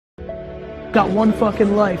Got one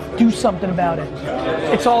fucking life. Do something about it.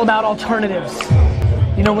 It's all about alternatives.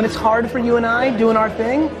 You know, when it's hard for you and I doing our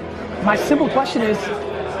thing, my simple question is,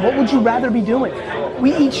 what would you rather be doing?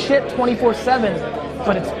 We eat shit 24/7,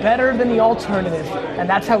 but it's better than the alternative, and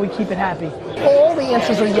that's how we keep it happy. All the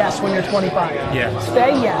answers are yes when you're 25. Yeah.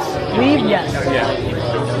 Stay, yes. Leave, yes.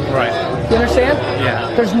 Yeah. Right. You understand?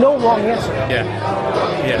 Yeah. There's no wrong answer. Yeah.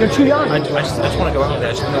 Yeah. You're too young. I just want to go out there.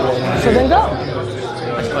 I just know what I want to So do. then go.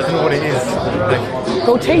 I don't know what it is. Like,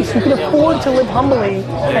 Go taste. You can afford to live humbly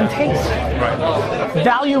and taste. right.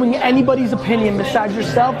 Valuing anybody's opinion besides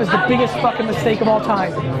yourself is the biggest fucking mistake of all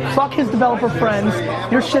time. Fuck his developer friends.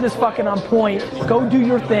 Your shit is fucking on point. Go do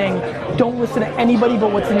your thing. Don't listen to anybody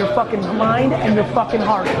but what's in your fucking mind and your fucking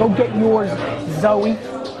heart. Go get yours, Zoe.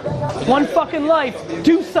 One fucking life.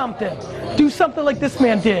 Do something. Do something like this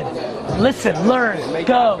man did. Listen, learn,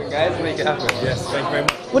 go. Guys, make it happen. Yes, thank you very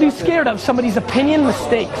much. What are you scared of? Somebody's opinion?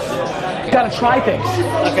 Mistakes. You gotta try things.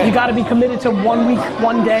 Okay. You gotta be committed to 1 week,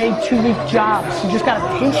 1 day, 2 week jobs. You just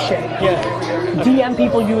gotta taste shit. Yeah. DM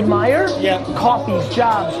people you admire. Yeah. Coffees,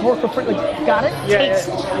 jobs, work for free. Like, got it? Yeah, Taste.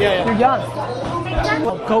 yeah. You're young.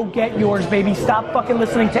 Well, go get yours, baby. Stop fucking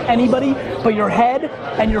listening to anybody but your head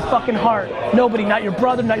and your fucking heart. Nobody, not your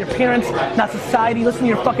brother, not your parents, not society. Listen to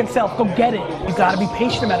your fucking self. Go get it. You gotta be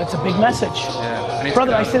patient about it. It's a big message. Yeah.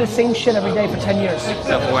 Brother, I say the same shit every day for 10 years.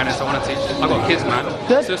 Self-awareness, I want to teach. I've got kids, man.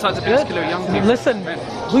 Good. Suicide's a big skill of young people. Listen,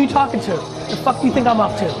 who are you talking to? The fuck do you think I'm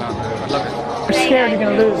up to? I love it. You're scared you're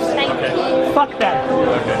gonna lose. Okay. Fuck them.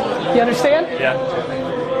 Okay. You understand? Yeah.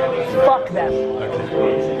 Fuck them.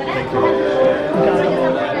 Okay. You got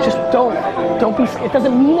it. Just don't be, it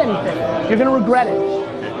doesn't mean anything. You're gonna regret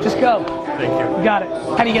it. Just go. Thank you. You got it.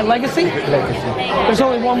 How do you get legacy? Legacy. There's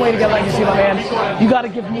only one way to get legacy, my man. You gotta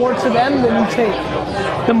give more to them than you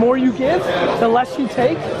take. The more you give, the less you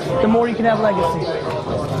take, the more you can have legacy.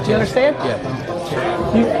 Do you understand? Yeah.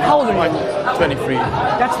 How old are you? 23.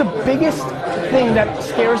 That's the biggest thing that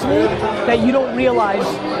scares me, that you don't realize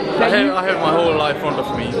that I had my whole life front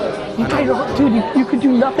of me. dude, you could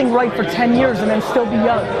do nothing right for 10 years and then still be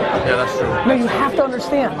young. Yeah, that's true. No, you have to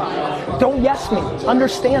understand. Don't yes me.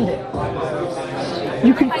 Understand it.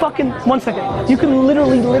 You can fucking, one second, you can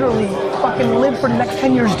literally fucking live for the next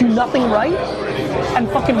 10 years, do nothing right, and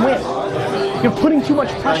fucking win. You're putting too much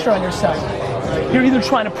pressure on yourself. You're either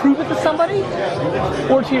trying to prove it to somebody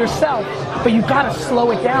or to yourself, but you gotta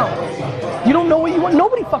slow it down. You don't know what you want.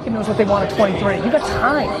 Nobody fucking knows what they want at 23. You got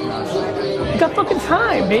time. You got fucking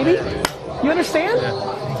time, baby. You understand?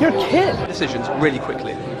 You're a kid. Decisions really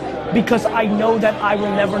quickly. Because I know that I will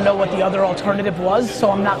never know what the other alternative was, so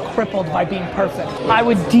I'm not crippled by being perfect. I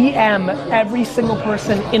would DM every single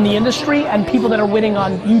person in the industry and people that are winning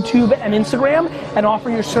on YouTube and Instagram and offer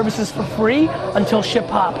your services for free until shit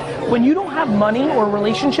popped. When you don't have money or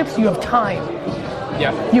relationships, you have time.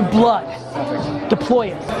 Yeah. You have blood. Deploy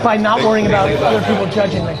it by not worrying about other people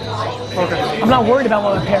judging me. Okay. I'm not worried about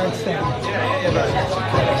what my parents think.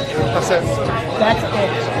 That's it. That's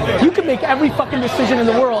it. You can make every fucking decision in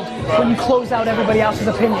the world when you close out everybody else's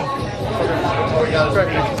opinion.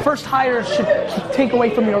 First hire should take away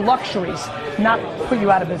from your luxuries, not put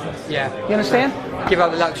you out of business. Yeah. You understand? Give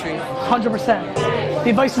out the luxury. 100%. The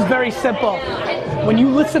advice is very simple. When you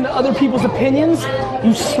listen to other people's opinions,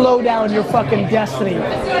 you slow down your fucking destiny.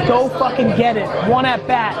 Go fucking get it. One at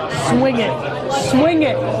bat. Swing it. Swing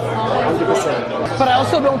it. 100%. But I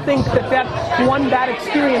also don't think that one bad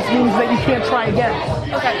experience means that you can't try again.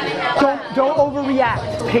 Okay. Don't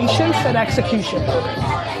overreact. Patience and execution.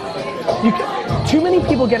 Too many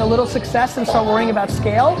people get a little success and start worrying about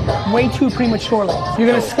scale way too prematurely. You're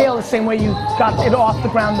gonna scale the same way you got it off the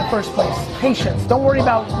ground in the first place. Patience. Don't worry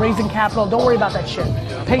about raising capital. Don't worry about that shit.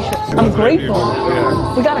 Patience. I'm grateful.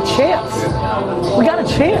 We got a chance. We got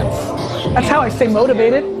a chance. That's how I stay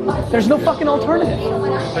motivated. There's no fucking alternative.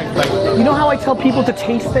 You know how I tell people to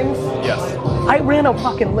taste things? Yes. I ran a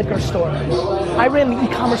fucking liquor store. I ran the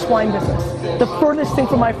e-commerce wine business. The furthest thing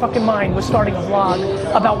from my fucking mind was starting a vlog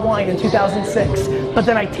about wine in 2006. But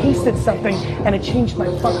then I tasted something and it changed my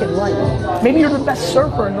fucking life. Maybe you're the best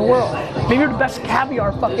surfer in the world. Maybe you're the best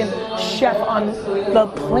caviar fucking chef on the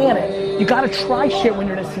planet. You gotta try shit when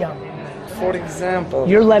you're this young. For example.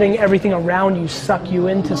 You're letting everything around you suck you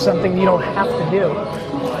into something you don't have to do.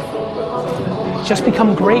 Just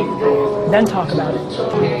become great, then talk about it.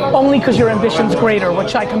 Only because your ambition's greater,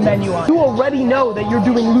 which I commend you on. You already know that you're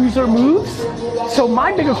doing loser moves, so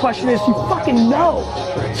my bigger question is, you fucking know.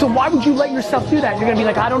 So why would you let yourself do that? You're gonna be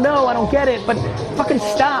like, I don't know, I don't get it, but fucking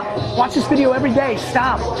stop. Watch this video every day,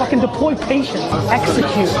 stop. Fucking deploy patience,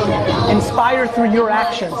 execute. Inspire through your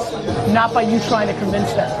actions, not by you trying to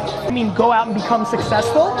convince them. I mean, go out and become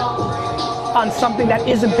successful. on something that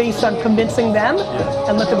isn't based on convincing them,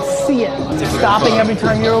 and let them see it. Stopping every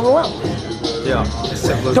time you're overwhelmed. Yeah. It's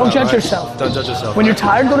simple as Don't that, judge right? yourself. Don't judge yourself. When you're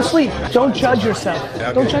tired, go to sleep. Don't judge yourself.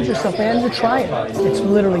 Yeah, Don't okay. judge yourself, man. You're trying. It's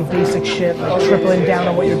literally basic shit, like tripling down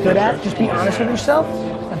on what you're good at. Just be honest with yourself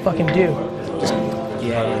and fucking do.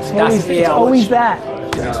 It's always that.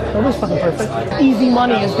 Nobody's fucking perfect. Easy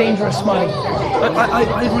money is dangerous money.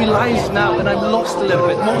 I realise now, and I'm lost a little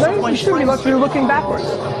bit. Most of my You should be friends. you're looking backwards.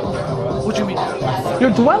 What do you mean?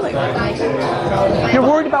 You're dwelling. You're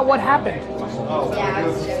worried about what happened.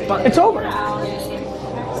 But it's over.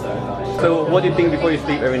 So what do you think before you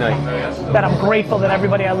sleep every night? That I'm grateful that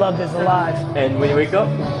everybody I loved is alive. And when you wake up?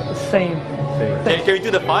 The same. Can we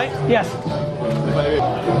do the 5? Yes.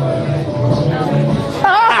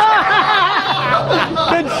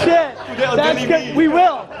 Good shit. That's good. We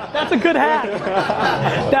will. That's a good hack.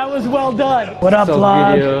 That was well done. What up,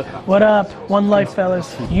 vlog? What up? One life,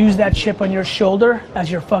 fellas. Use that chip on your shoulder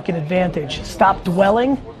as your fucking advantage. Stop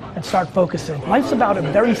dwelling and start focusing. Life's about a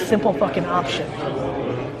very simple fucking option.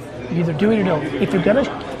 You either do it or don't. If you're gonna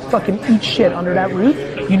fucking eat shit under that roof,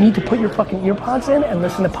 you need to put your fucking ear pods in and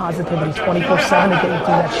listen to positivity 24/7 to get you through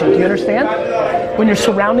that shit. Do you understand? When your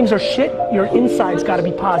surroundings are shit, your inside's gotta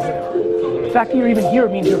be positive. The fact that you're even here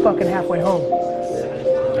means you're fucking halfway home.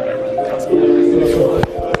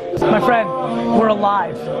 My friend, we're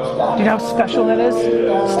alive. Do you know how special that is?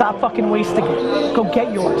 Stop fucking wasting it. Go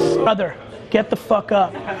get yours. Brother, get the fuck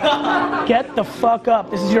up. Get the fuck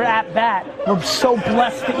up. This is your at-bat. We're so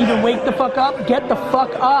blessed to even wake the fuck up. Get the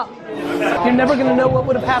fuck up. You're never gonna know what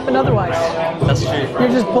would have happened otherwise. That's true. You're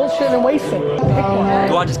just bullshitting and wasting. Pick one.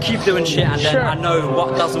 Do I just keep doing shit and then Sure. I know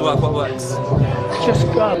what doesn't work, what works? Just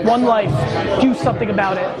one life. Do something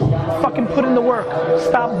about it. Fucking put in the work.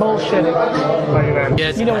 Stop bullshitting.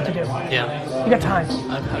 Yes. You know what to do. Yeah. You got time.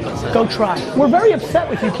 Okay, that's it. Go try. We're very upset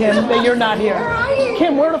with you, Kim, that you're not here.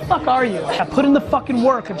 Kim, where the fuck are you? Put in the fucking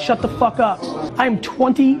work and shut the fuck up. I am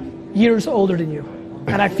 20 years older than you,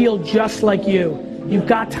 and I feel just like you. You've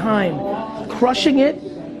got time. Crushing it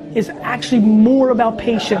is actually more about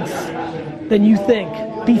patience than you think.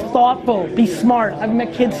 Be thoughtful, be smart. I've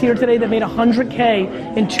met kids here today that made 100K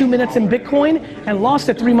in 2 minutes in Bitcoin and lost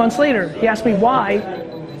it 3 months later. He asked me why.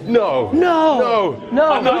 No. No.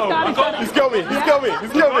 He's coming.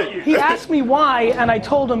 He asked me why, and I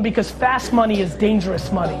told him because fast money is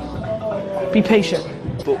dangerous money. Be patient.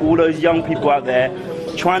 For all those young people out there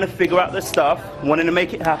trying to figure out their stuff, wanting to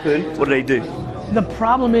make it happen, what do? The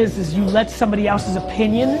problem is you let somebody else's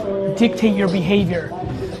opinion dictate your behavior.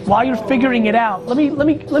 While you're figuring it out, let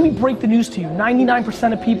me break the news to you.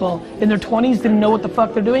 99% of people in their 20s didn't know what the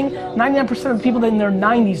fuck they're doing. 99% of people in their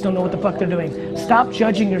 90s don't know what the fuck they're doing. Stop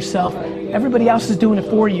judging yourself. Everybody else is doing it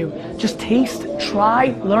for you. Just taste,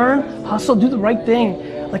 try, learn, hustle, do the right thing.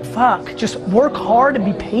 Like fuck, just work hard and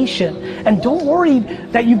be patient. And don't worry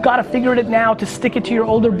that you've got to figure it now to stick it to your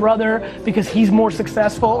older brother because he's more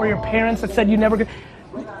successful, or your parents that said you never could.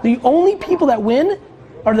 The only people that win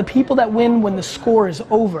are the people that win when the score is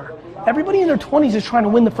over. Everybody in their 20s is trying to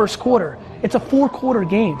win the first quarter. It's a 4-quarter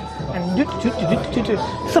game. And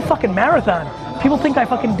it's a fucking marathon. People think I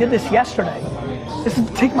fucking did this yesterday. This is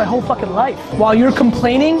to take my whole fucking life. While you're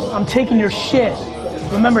complaining, I'm taking your shit.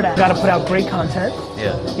 Remember that. You gotta put out great content.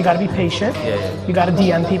 Yeah. You gotta be patient. Yeah. You gotta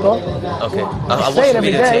DM people. Okay. I Say watched it the every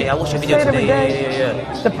video day. today. I watched the video Say it every today. day.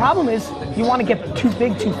 Yeah. The problem is you want to get too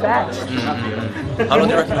big too fast. How long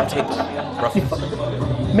do you reckon it'll take? Roughly.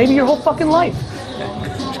 Maybe your whole fucking life.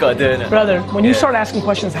 Just gotta do it. Brother, when you Yeah. start asking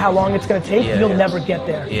questions how long it's gonna take, Yeah, you'll yeah. never get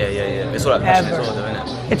there. Yeah. It's all that passion, Ever. it's all doing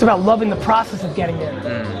it. It's about loving the process of getting there.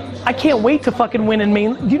 I can't wait to fucking win in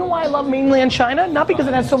mainland. Do you know why I love mainland China? Not because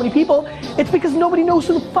it has so many people, it's because nobody knows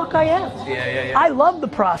who the fuck I am. Yeah. I love the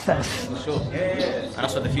process. Sure. And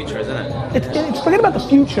that's what the future is, isn't it? It's forget about the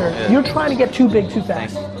future. Yeah. You're trying to get too big too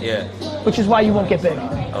fast, Yeah. which is why you won't get big.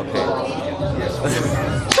 Okay.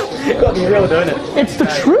 Gotta be real, don't it? It's the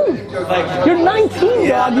truth. You're 19,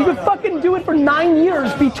 dog. You could fucking do it for 9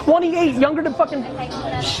 years, be 28, younger than fucking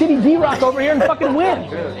shitty D-Rock over here and fucking win.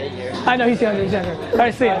 I know he's younger, he's younger. All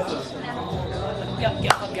right, see ya.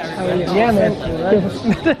 Yeah, man.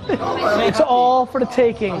 It's all for the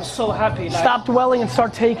taking. I'm so happy. Stop dwelling and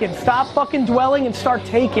start taking. Stop fucking dwelling and start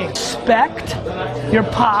taking. Respect your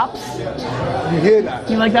pops. You hear that?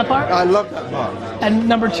 You like that part? I love that part. And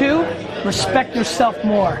number 2, respect yourself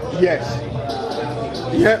more. Yes.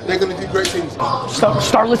 Yeah, they're gonna do great things.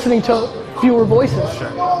 Start listening to fewer voices.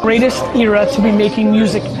 Greatest era to be making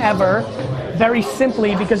music ever. very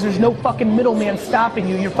simply because there's no fucking middleman stopping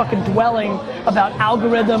you. You're fucking dwelling about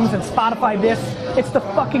algorithms and Spotify this. It's the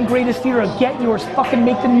fucking greatest era. Get yours, fucking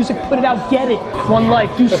make the music, put it out, get it. One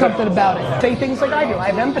life, do something about it. Say things like I do. I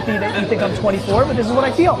have empathy that you think I'm 24, but this is what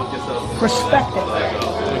I feel. Respect it,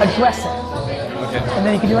 address it, and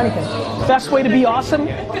then you can do anything. Best way to be awesome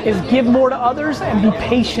is give more to others and be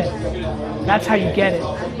patient. That's how you get it.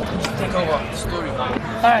 Take over. Story. All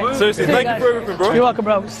right. Seriously, See you thank you guys. for everything, bro. You're welcome,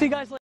 bro. See you guys later.